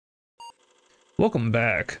Welcome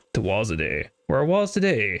back to Wazaday, where our Waz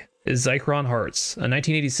today is Zykron Hearts, a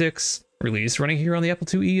 1986 release running here on the Apple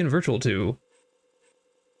IIe and Virtual 2.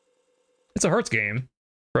 It's a Hearts game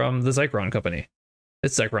from the Zykron company.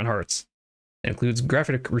 It's Zykron Hearts. It includes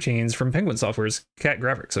graphic routines from Penguin Software's Cat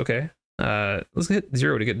Graphics, okay? Let's hit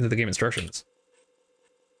 0 to get into the game instructions.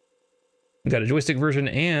 We've got a joystick version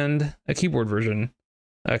and a keyboard version.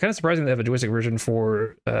 Kind of surprising they have a joystick version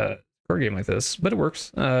for card game like this, but it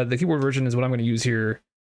works. The keyboard version is what I'm going to use here.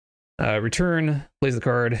 Return plays the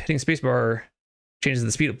card, hitting spacebar changes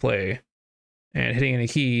the speed of play, and hitting any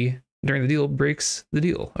key during the deal breaks the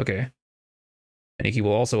deal. Okay. Any key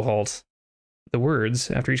will also halt the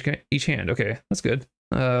words after each hand. Okay, that's good.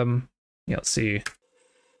 Yeah, let's see.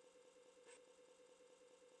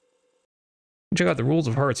 Check out the rules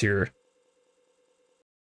of Hearts here.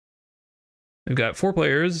 We've got 4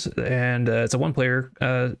 players, and it's a 1-player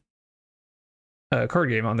card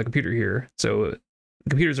game on the computer here. So the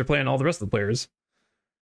computers are playing all the rest of the players.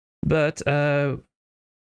 But we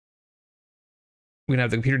can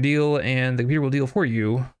have the computer deal, and the computer will deal for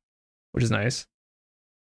you, which is nice.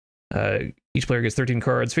 Each player gets 13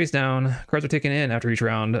 cards face down. Cards are taken in after each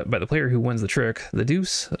round by the player who wins the trick. The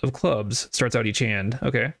deuce of clubs starts out each hand.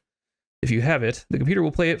 Okay. If you have it, the computer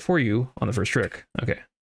will play it for you on the first trick. Okay.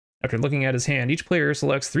 After looking at his hand, each player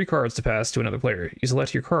selects 3 cards to pass to another player. You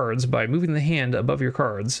select your cards by moving the hand above your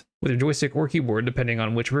cards with your joystick or keyboard, depending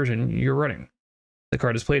on which version you're running. The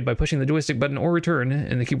card is played by pushing the joystick button or return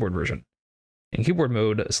in the keyboard version. In keyboard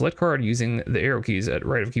mode, select card using the arrow keys at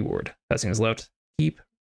right of keyboard. Passing is left, keep,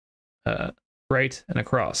 right, and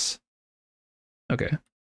across. Okay.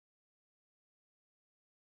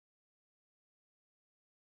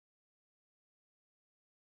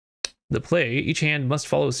 The play, each hand must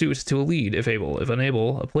follow suit to a lead if able. If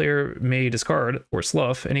unable, a player may discard or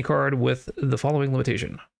slough any card with the following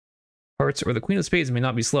limitation. Hearts or the Queen of Spades may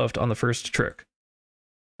not be sloughed on the first trick.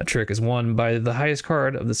 A trick is won by the highest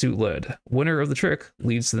card of the suit led. Winner of the trick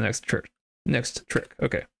leads to the next trick.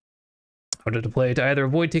 Okay. Order to play to either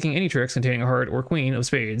avoid taking any tricks containing a heart or Queen of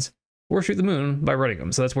Spades, or shoot the moon by running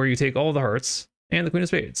them. So that's where you take all the hearts and the Queen of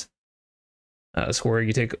Spades. Scoring,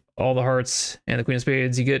 you take all the hearts and the Queen of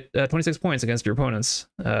Spades, you get 26 points against your opponents.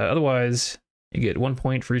 Otherwise, you get 1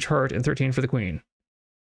 point for each heart and 13 for the Queen.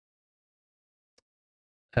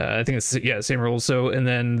 I think it's, yeah, same rules. So, and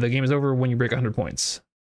then the game is over when you break 100 points.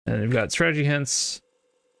 And you've got strategy hints.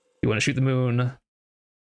 You want to shoot the moon,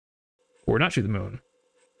 or not shoot the moon.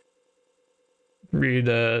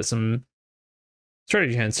 Read some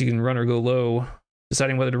strategy hints. You can run or go low,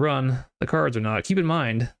 deciding whether to run the cards or not. Keep in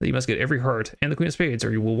mind that you must get every heart and the Queen of Spades,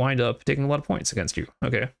 or you will wind up taking a lot of points against you.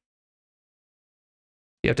 Okay.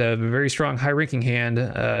 You have to have a very strong, high-ranking hand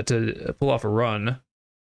to pull off a run.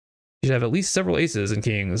 You should have at least several aces and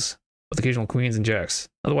kings, with occasional queens and jacks.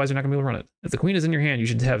 Otherwise, you're not going to be able to run it. If the queen is in your hand, you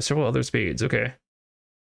should have several other spades. Okay.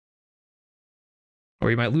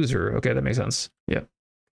 Or you might lose her. Okay, that makes sense. Yeah.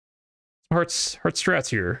 Heart strats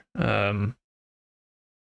here.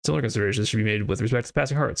 Similar considerations should be made with respect to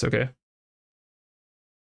passing hearts, okay?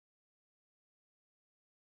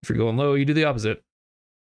 If you're going low, you do the opposite.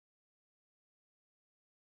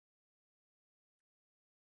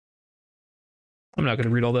 I'm not going to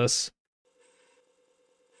read all this.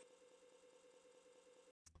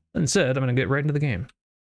 Instead, I'm going to get right into the game.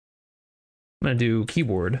 I'm going to do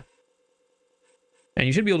keyboard. And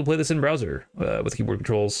you should be able to play this in browser with keyboard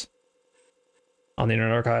controls on the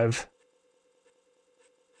Internet Archive.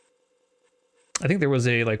 I think there was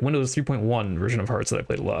a like Windows 3.1 version of Hearts that I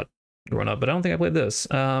played a lot growing up, but I don't think I played this.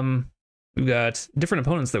 We've got different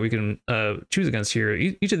opponents that we can choose against here.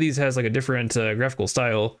 Each of these has like a different graphical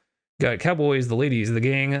style. Got cowboys, the ladies, the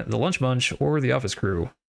gang, the lunch bunch, or the office crew.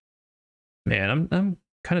 Man, I'm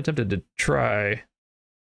kind of tempted to try.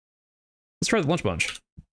 Let's try the lunch bunch.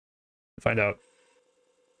 Find out.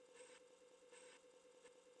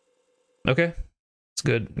 Okay, it's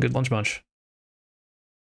good lunch bunch.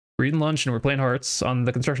 We're eating lunch and we're playing hearts on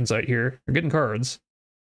the construction site here. We're getting cards.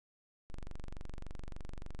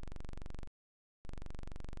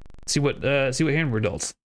 See what hand we're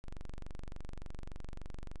dealt.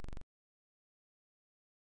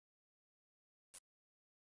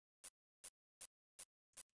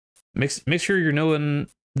 Make sure you're knowing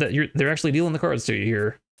that they're actually dealing the cards to you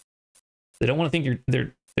here. They don't want to think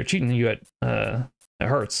they're cheating you at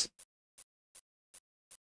hearts.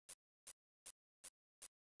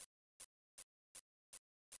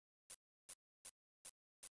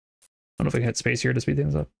 I don't know if I can hit space here to speed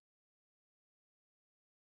things up.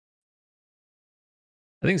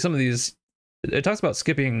 I think some of these, it talks about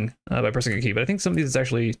skipping by pressing a key, but I think some of these is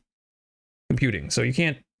actually computing. So you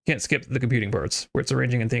can't Can't skip the computing parts where it's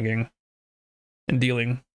arranging and thinking and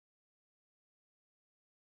dealing.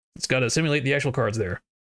 It's got to simulate the actual cards there.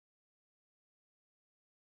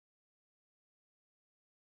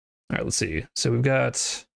 All right, let's see. So we've got...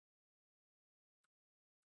 So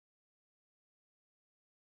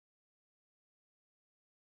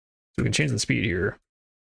we can change the speed here. I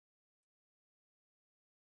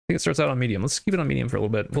think it starts out on medium. Let's keep it on medium for a little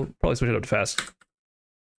bit. We'll probably switch it up to fast.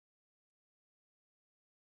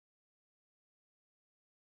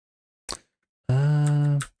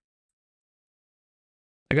 I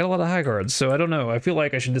got a lot of high cards, so I don't know. I feel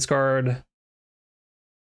like I should discard...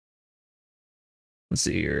 Let's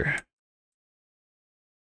see here.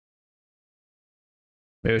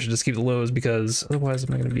 Maybe I should just keep the lows because otherwise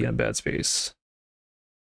I'm not going to be in a bad space.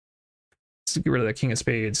 Let's get rid of that king of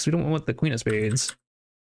spades. We don't want the queen of spades.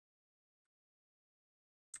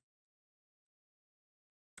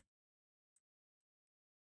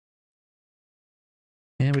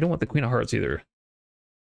 And we don't want the queen of hearts either.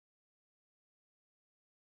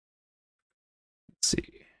 Let's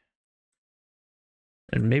see.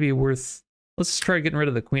 And maybe worth... Let's try getting rid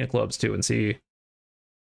of the queen of clubs too and see.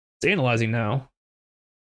 It's analyzing now.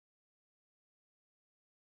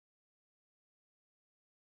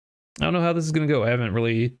 I don't know how this is going to go. I haven't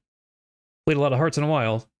really played a lot of hearts in a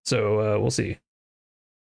while, so we'll see.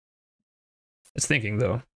 It's thinking,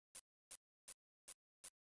 though. All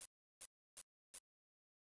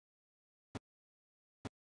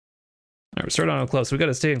right, we start on clubs, so we got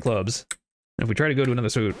to stay in clubs. And if we try to go to another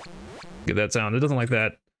suit, get that sound. It doesn't like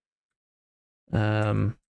that. I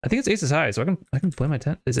think it's aces high, so I can play my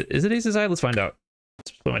 10. Is it aces high? Let's find out.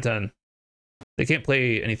 Let's play my 10. They can't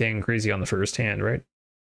play anything crazy on the first hand, right?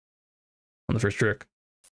 On the first trick.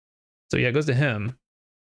 So yeah, it goes to him.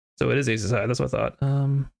 So it is aces high. That's what I thought.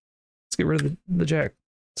 Let's get rid of the jack.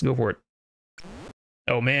 Let's go for it.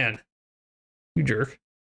 Oh man, you jerk.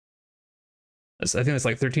 I think that's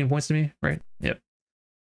like 13 points to me, right? Yep.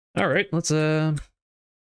 All right, let's keep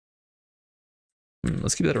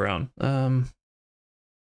that around.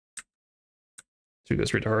 Should we go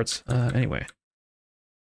straight to hearts? Anyway.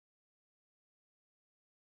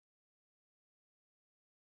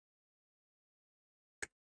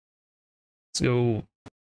 Let's go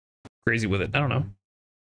crazy with it. I don't know.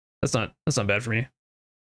 That's not bad for me.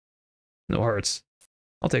 No hearts.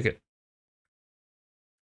 I'll take it.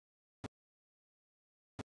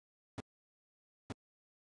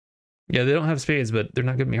 Yeah, they don't have spades, but they're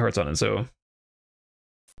not giving me hearts on it, so...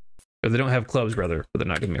 Or they don't have clubs, rather, but they're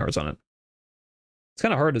not giving me hearts on it. It's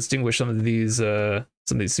kind of hard to distinguish some of these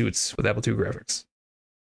suits with Apple II graphics.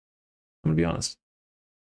 I'm gonna be honest.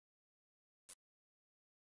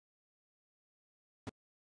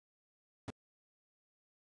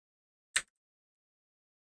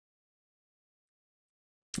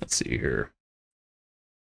 Let's see here.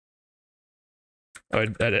 Oh, I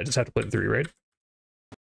just have to play the 3, right?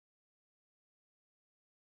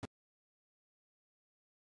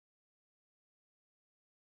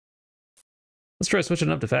 Let's try switching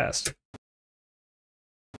up to fast.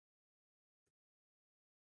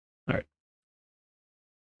 All right.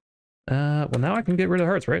 Well, now I can get rid of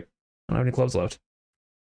hearts, right? I don't have any clubs left.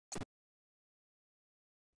 I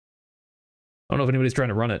don't know if anybody's trying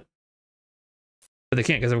to run it. But they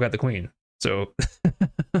can't because I've got the queen. So...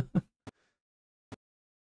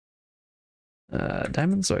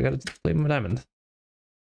 diamond, so I gotta play my diamond.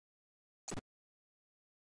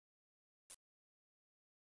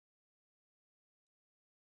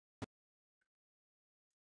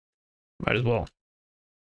 Might as well.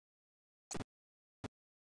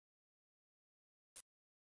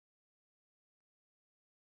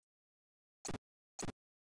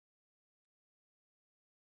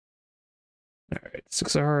 All right,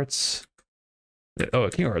 6 of hearts. Yeah, oh,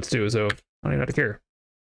 a king of hearts too, so I don't even have to care.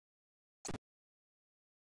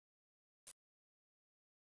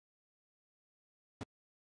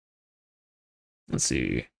 Let's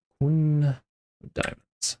see. Queen of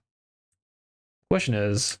diamonds. Question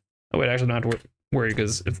is, oh wait, actually, I don't have to worry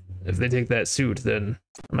because if they take that suit, then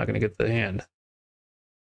I'm not going to get the hand.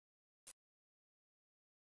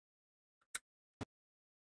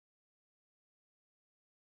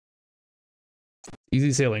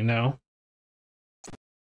 Easy sailing now.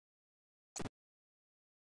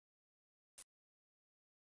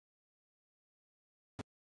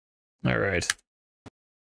 All right.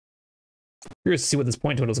 Curious to see what this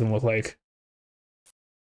point total is going to look like.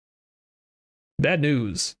 Bad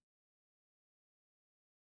news.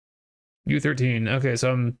 U13. Okay,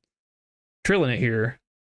 so I'm trilling it here.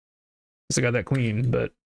 Guess I got that queen, but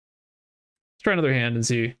let's try another hand and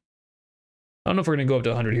see. I don't know if we're going to go up to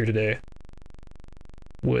 100 here today.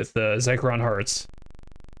 with Zykron Hearts.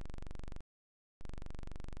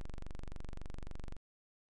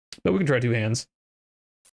 But we can try 2 hands.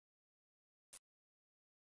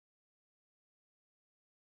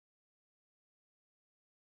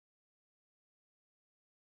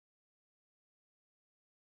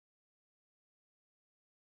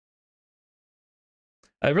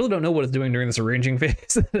 I really don't know what it's doing during this arranging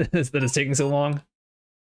phase that is taking so long.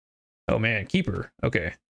 Oh man, keeper.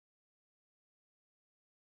 Okay.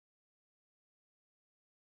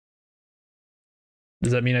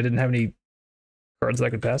 Does that mean I didn't have any cards that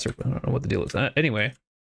I could pass? Or I don't know what the deal is. Anyway,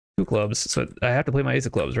 2 clubs. So I have to play my ace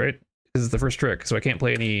of clubs, right? This is the first trick, so I can't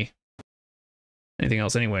play anything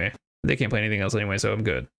else anyway. They can't play anything else anyway, so I'm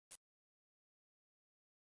good.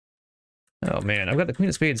 Oh man, I've got the queen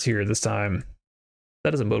of spades here this time. That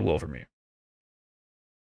doesn't bode well for me.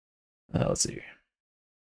 Let's see.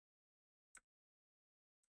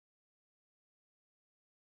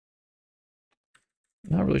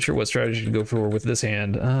 Not really sure what strategy to go for with this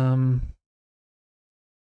hand. I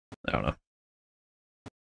don't know.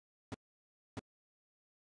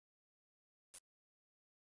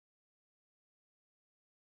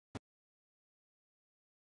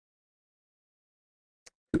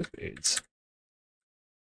 Spades.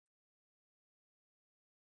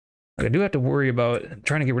 I do have to worry about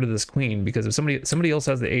trying to get rid of this queen, because if somebody else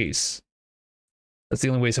has the ace, that's the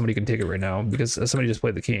only way somebody can take it right now, because somebody just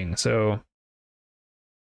played the king. So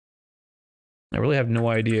I really have no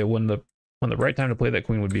idea when the right time to play that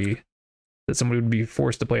queen would be. That somebody would be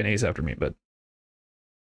forced to play an ace after me, but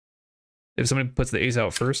if somebody puts the ace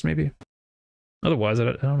out first, maybe. Otherwise, I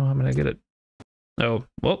don't know how I'm gonna get it. Oh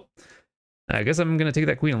well, I guess I'm gonna take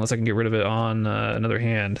that queen unless I can get rid of it on another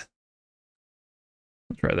hand.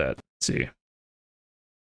 Let's try that. Let's see.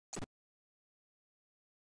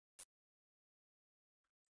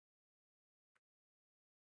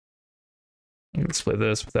 Let's play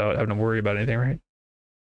this without having to worry about anything, right?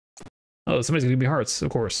 Oh, somebody's gonna give me hearts, of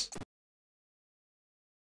course.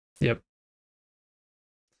 Yep.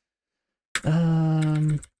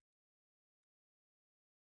 Should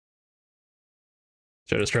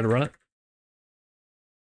I just try to run it?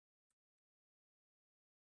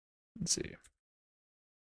 Let's see.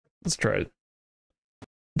 Let's try it.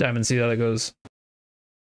 Diamond, see how that goes.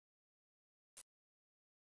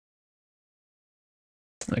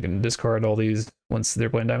 I can discard all these once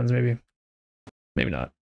they're playing diamonds, maybe. Maybe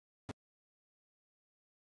not.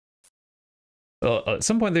 Well, at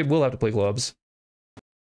some point they will have to play clubs.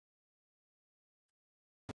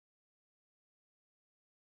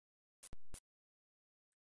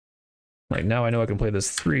 Like, now I know I can play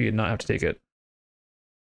this 3 and not have to take it.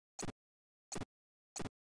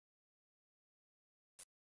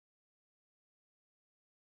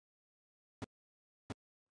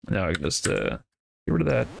 Now I can just get rid of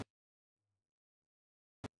that.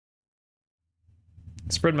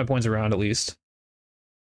 Spread my points around at least,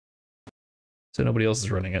 so nobody else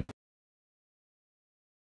is running it.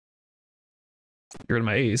 Get rid of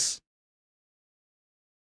my ace.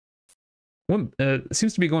 It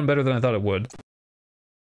seems to be going better than I thought it would.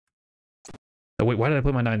 Oh wait, why did I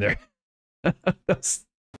put my 9 there? That's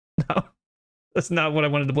not what I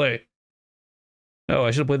wanted to play. Oh,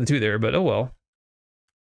 I should have played the 2 there, but oh well.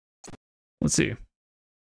 Let's see.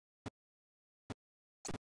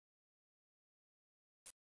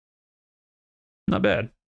 Not bad.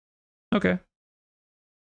 Okay.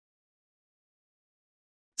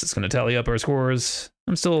 It's just going to tally up our scores.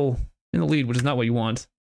 I'm still in the lead, which is not what you want.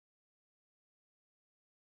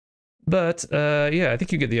 But, yeah, I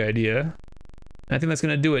think you get the idea. I think that's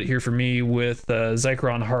going to do it here for me with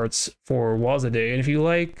Zykron Hearts for Waza Day. And if you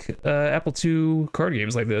like Apple II card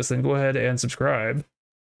games like this, then go ahead and subscribe.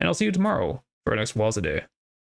 And I'll see you tomorrow for our next Waza Day.